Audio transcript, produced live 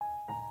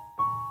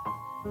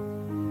Well,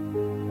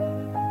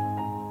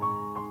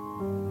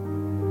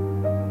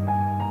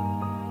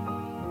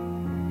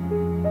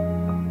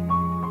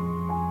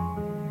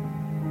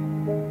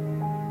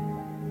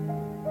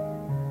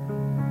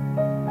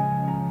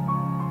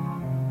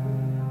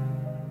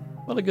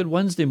 a good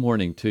Wednesday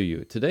morning to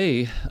you.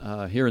 Today,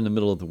 here in the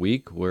middle of the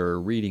week, we're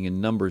reading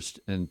in Numbers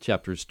in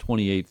chapters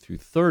 28 through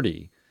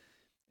 30.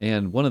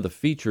 And one of the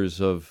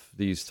features of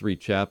these three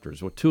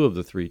chapters, or two of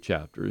the three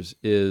chapters,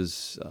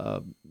 is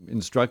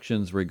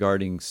instructions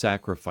regarding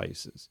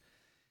sacrifices.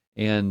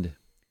 And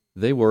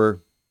they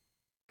were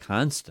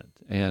constant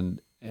and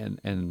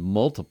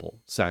multiple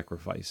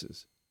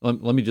sacrifices.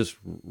 Let me just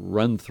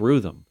run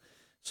through them.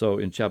 So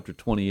in chapter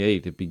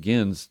 28, it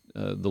begins,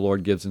 the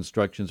Lord gives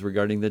instructions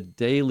regarding the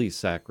daily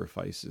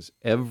sacrifices.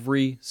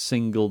 Every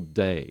single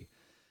day,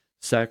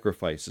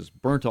 sacrifices,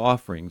 burnt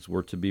offerings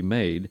were to be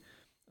made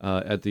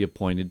at the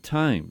appointed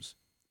times.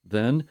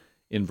 Then,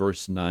 in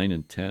verse 9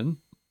 and 10,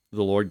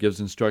 the Lord gives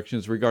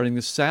instructions regarding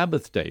the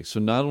Sabbath day. So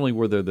not only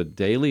were there the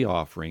daily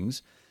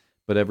offerings,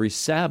 but every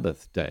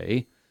Sabbath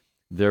day,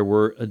 there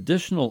were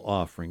additional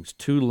offerings.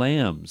 2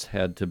 lambs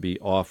had to be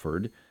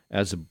offered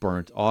as a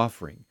burnt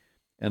offering.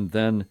 And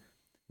then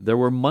there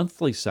were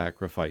monthly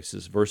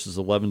sacrifices. Verses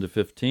 11 to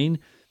 15,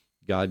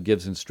 God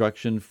gives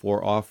instruction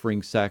for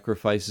offering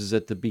sacrifices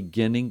at the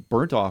beginning,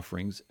 burnt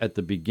offerings at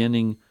the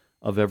beginning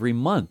of every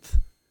month.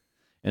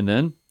 And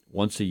then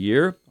once a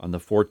year, on the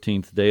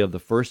 14th day of the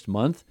first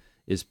month,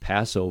 is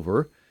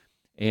Passover,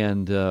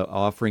 and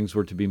offerings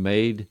were to be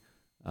made.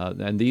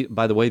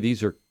 By the way,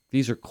 these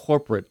are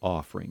corporate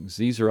offerings.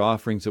 These are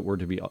offerings that were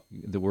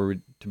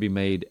to be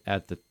made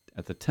at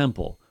the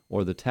temple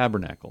or the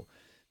tabernacle.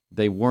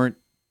 They weren't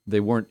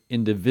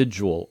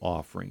individual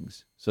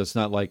offerings. So it's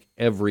not like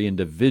every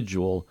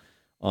individual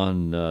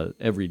on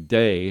every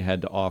day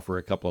had to offer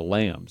a couple of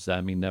lambs.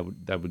 I mean,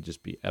 that would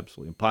just be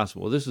absolutely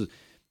impossible.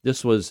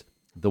 This was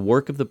the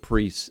work of the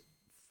priests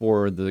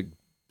for the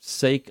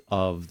sake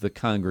of the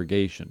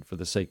congregation, for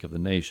the sake of the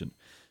nation.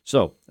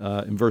 So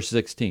in verse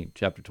 16,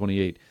 chapter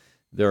 28,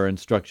 there are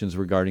instructions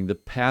regarding the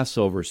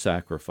Passover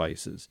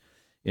sacrifices.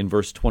 In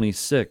verse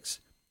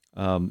 26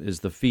 is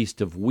the Feast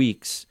of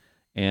Weeks,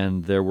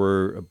 and there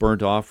were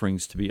burnt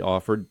offerings to be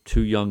offered.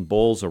 2 young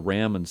bulls, a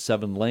ram, and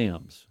 7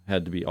 lambs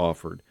had to be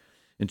offered.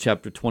 In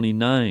chapter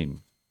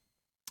 29,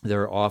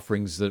 there are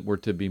offerings that were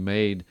to be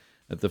made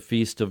at the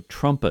Feast of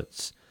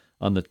Trumpets.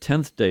 On the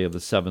 10th day of the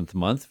 7th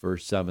month,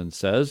 verse 7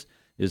 says,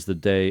 is the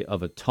Day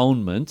of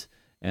Atonement,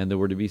 and there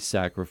were to be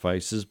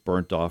sacrifices,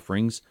 burnt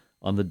offerings,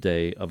 on the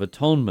Day of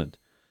Atonement.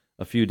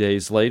 A few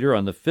days later,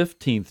 on the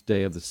 15th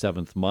day of the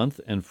 7th month,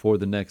 and for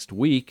the next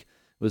week,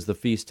 was the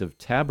Feast of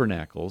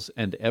Tabernacles,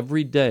 and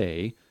every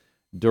day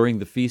during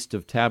the Feast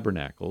of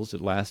Tabernacles,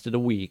 it lasted a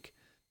week,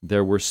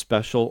 there were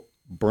special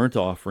burnt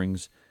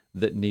offerings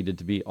that needed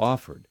to be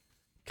offered.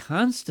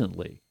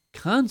 Constantly,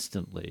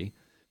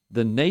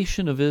 the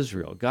nation of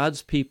Israel,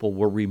 God's people,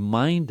 were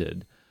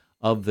reminded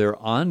of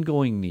their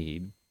ongoing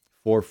need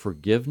for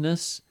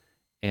forgiveness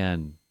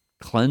and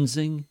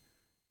cleansing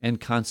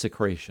and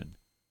consecration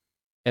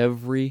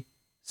every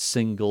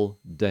single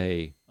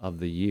day of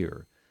the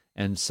year.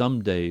 And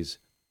some days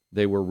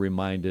they were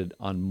reminded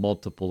on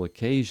multiple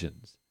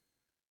occasions.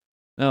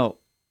 Now,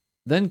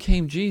 then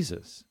came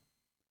Jesus.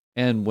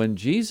 And when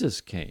Jesus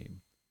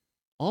came,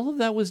 all of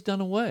that was done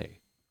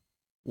away.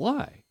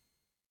 Why?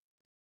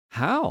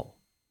 How?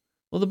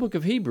 Well, the book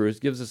of Hebrews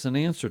gives us an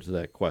answer to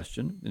that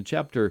question. In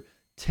chapter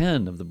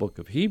 10 of the book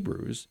of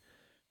Hebrews,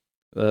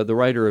 the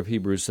writer of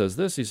Hebrews says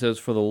this. He says,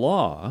 for the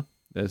law,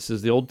 this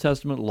is the Old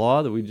Testament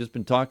law that we've just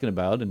been talking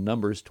about in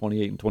Numbers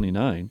 28 and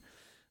 29,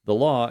 the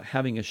law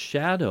having a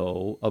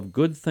shadow of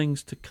good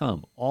things to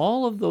come.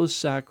 All of those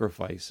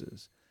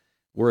sacrifices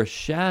were a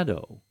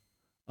shadow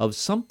of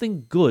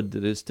something good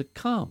that is to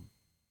come.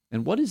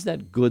 And what is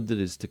that good that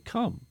is to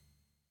come?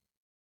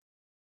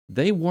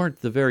 They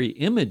weren't the very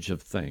image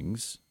of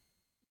things,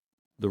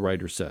 the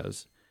writer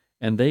says,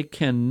 and they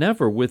can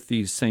never, with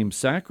these same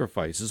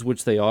sacrifices,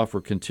 which they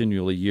offer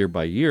continually year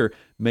by year,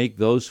 make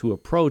those who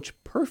approach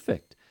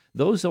perfect.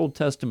 Those Old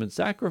Testament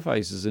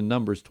sacrifices in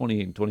Numbers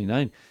 28 and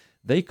 29,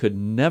 they could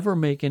never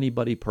make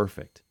anybody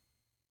perfect.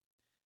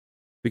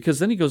 Because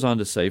then he goes on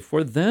to say,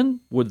 for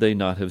then would they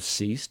not have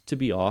ceased to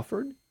be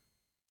offered?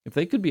 If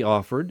they could be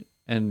offered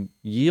and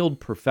yield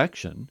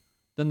perfection,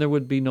 then there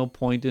would be no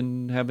point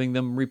in having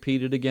them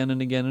repeated again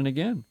and again and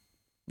again.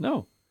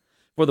 No.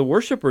 For the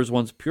worshipers,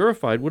 once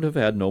purified, would have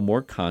had no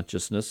more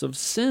consciousness of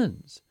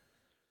sins.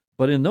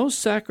 But in those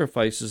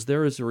sacrifices,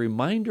 there is a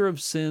reminder of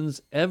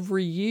sins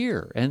every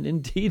year. And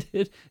indeed,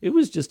 it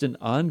was just an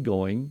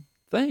ongoing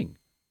thing,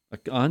 an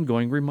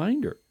ongoing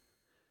reminder.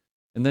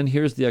 And then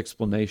here's the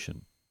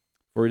explanation.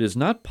 For it is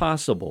not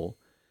possible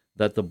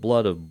that the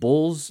blood of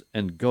bulls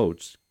and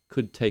goats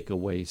could take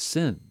away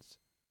sins.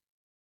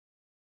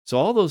 So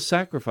all those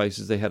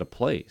sacrifices, they had a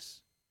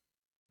place.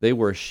 They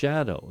were a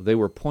shadow. They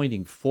were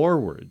pointing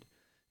forward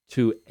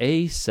to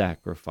a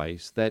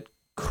sacrifice that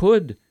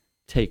could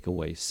take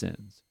away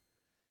sins.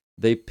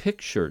 They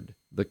pictured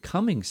the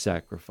coming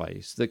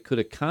sacrifice that could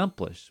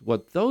accomplish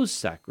what those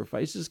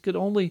sacrifices could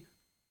only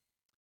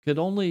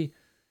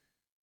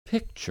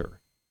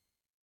picture.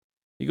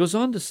 He goes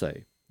on to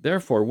say,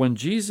 therefore, when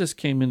Jesus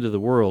came into the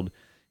world,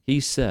 he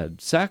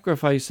said,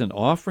 sacrifice and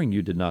offering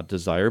you did not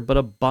desire, but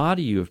a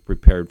body you have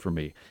prepared for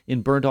me.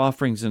 In burnt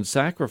offerings and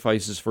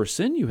sacrifices for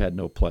sin you had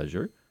no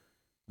pleasure.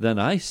 Then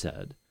I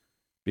said,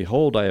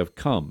 behold, I have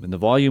come. In the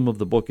volume of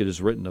the book it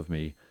is written of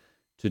me,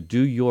 to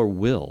do your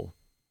will,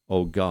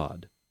 O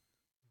God.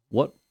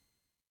 What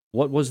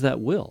was that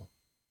will?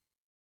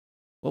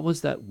 What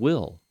was that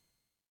will?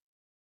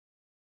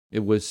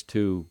 It was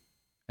to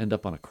end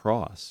up on a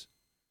cross,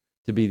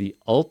 to be the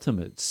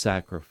ultimate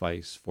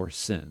sacrifice for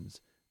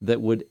sins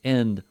that would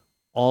end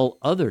all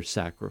other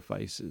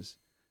sacrifices,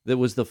 that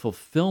was the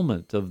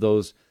fulfillment of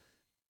those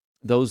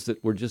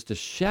that were just a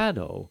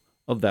shadow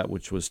of that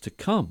which was to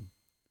come.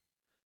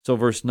 So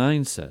verse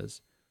 9 says,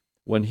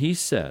 when he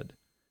said,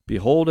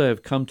 behold, I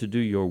have come to do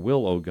your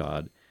will, O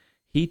God,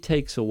 he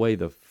takes away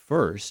the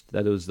first,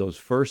 that is, those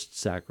first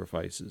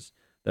sacrifices,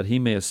 that he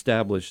may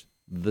establish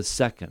the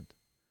second.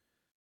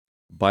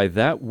 By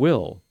that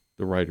will,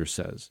 the writer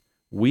says,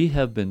 we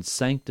have been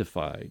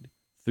sanctified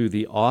through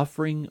the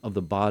offering of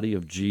the body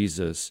of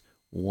Jesus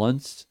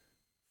once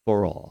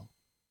for all.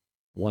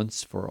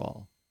 Once for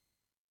all.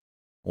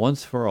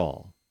 Once for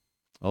all.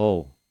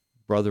 Oh,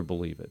 brother,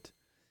 believe it.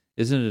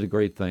 Isn't it a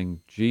great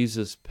thing?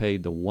 Jesus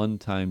paid the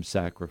one-time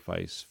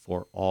sacrifice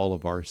for all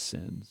of our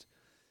sins.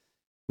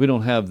 We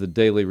don't have the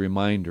daily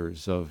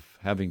reminders of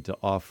having to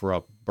offer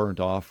up burnt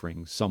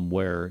offerings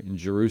somewhere in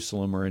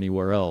Jerusalem or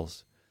anywhere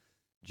else.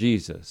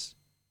 Jesus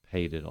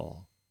paid it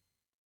all.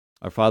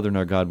 Our Father and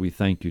our God, we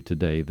thank you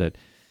today that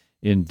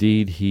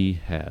indeed he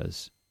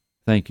has.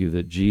 Thank you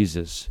that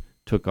Jesus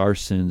took our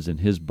sins in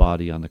his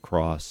body on the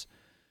cross,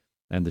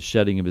 and the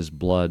shedding of his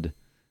blood,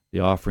 the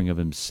offering of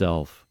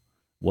himself,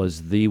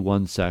 was the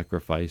one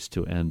sacrifice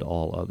to end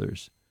all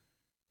others.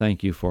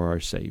 Thank you for our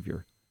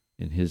Savior.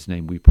 In his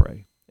name we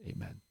pray.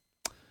 Amen.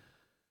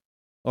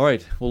 All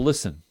right, well,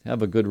 listen,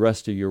 have a good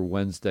rest of your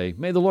Wednesday.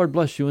 May the Lord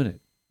bless you in it.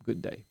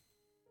 Good day.